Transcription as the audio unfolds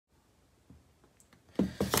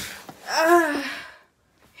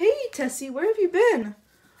Tessie, where have you been?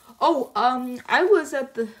 Oh, I was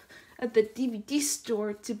at the DVD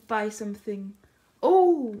store to buy something.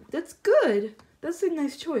 Oh, that's good. That's a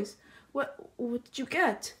nice choice. What did you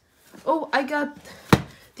get? Oh, I got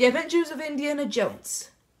The Adventures of Indiana Jones.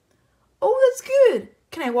 Oh, that's good.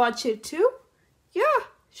 Can I watch it too? Yeah,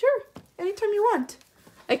 sure. Anytime you want.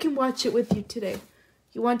 I can watch it with you today.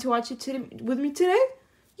 You want to watch it with me today?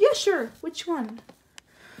 Yeah, sure. Which one?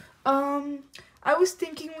 I was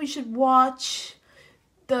thinking we should watch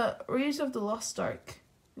the Raiders of the Lost Ark.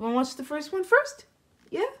 You want to watch the first one first?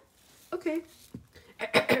 Yeah? Okay.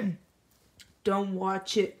 Don't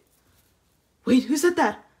watch it. Wait, who said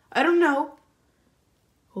that? I don't know.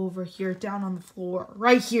 Over here, down on the floor.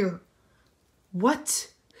 Right here.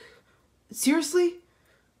 What? Seriously?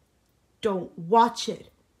 Don't watch it.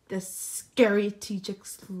 The scary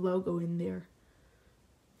THX logo in there.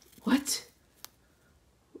 What?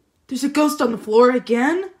 There's a ghost on the floor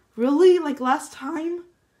again? Really? Like last time?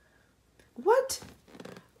 What?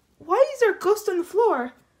 Why is there a ghost on the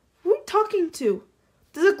floor? Who are you talking to?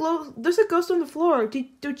 There's a ghost on the floor.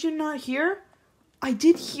 Did you not hear? I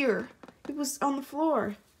did hear. It was on the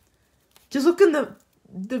floor. Just look in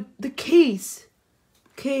the case.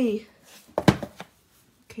 Okay.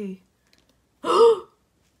 Okay.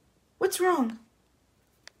 What's wrong?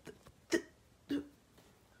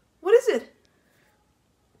 What is it?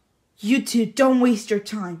 You two, don't waste your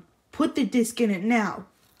time. Put the disc in it now.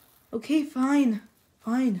 Okay, fine.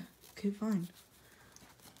 Fine. Okay, fine.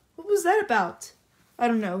 What was that about? I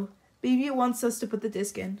don't know. Maybe it wants us to put the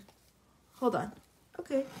disc in. Hold on.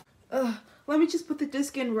 Okay. Let me just put the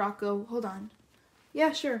disc in, Rocco. Hold on.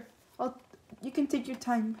 Yeah, sure. You can take your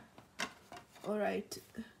time. Alright.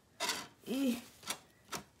 Here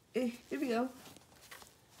we go.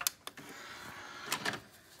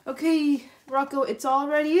 Okay, Rocco, it's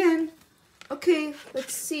already in. Okay,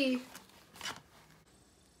 let's see.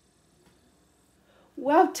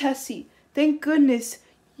 Wow, Tessie, thank goodness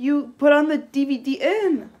you put on the DVD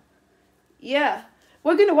in. Yeah,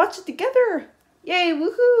 we're gonna watch it together. Yay,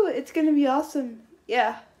 woohoo, it's gonna be awesome.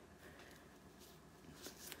 Yeah.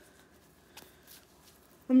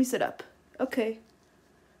 Let me sit up. Okay.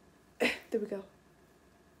 There we go.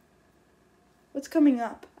 What's coming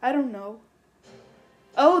up? I don't know.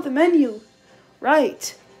 Oh, the menu.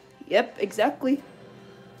 Right. Yep, exactly.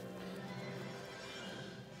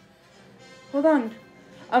 Hold on.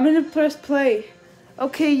 I'm gonna press play.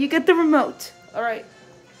 Okay, you get the remote. Alright.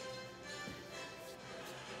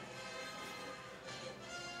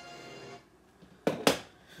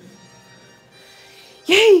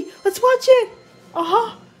 Yay! Let's watch it!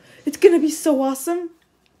 Uh-huh. It's gonna be so awesome.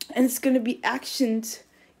 And it's gonna be actioned.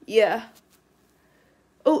 Yeah.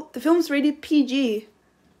 Oh, the film's rated PG.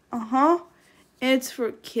 Uh-huh. And it's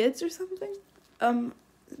for kids or something?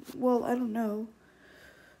 Well, I don't know.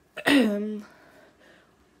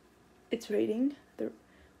 It's rating. I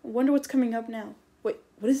wonder what's coming up now. Wait,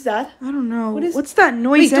 what is that? I don't know. What's that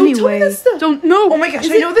noise anyway? Don't tell me that stuff. Don't know. Oh my gosh,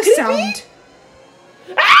 I know the sound.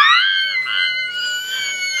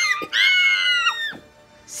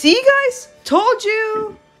 See, guys? Told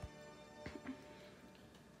you.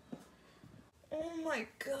 Oh my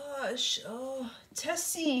gosh. Oh,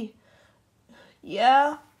 Tessie.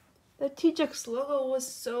 Yeah, the THX logo was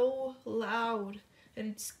so loud and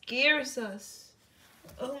it scares us.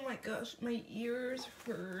 Oh my gosh, my ears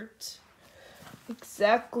hurt.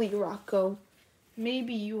 Exactly, Rocco.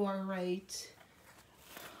 Maybe you are right.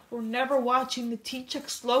 We're never watching the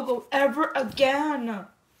THX logo ever again.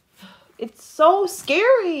 It's so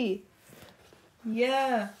scary.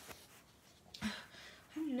 Yeah.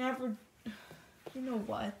 I'm never... You know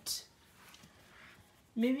what?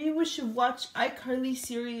 Maybe we should watch iCarly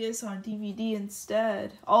series on DVD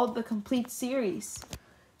instead. All the complete series.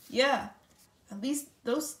 Yeah. At least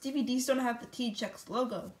those DVDs don't have the THX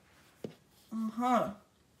logo. Uh-huh.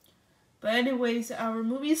 But anyways, our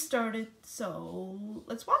movie started, so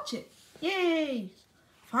let's watch it. Yay!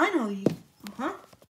 Finally. Uh-huh.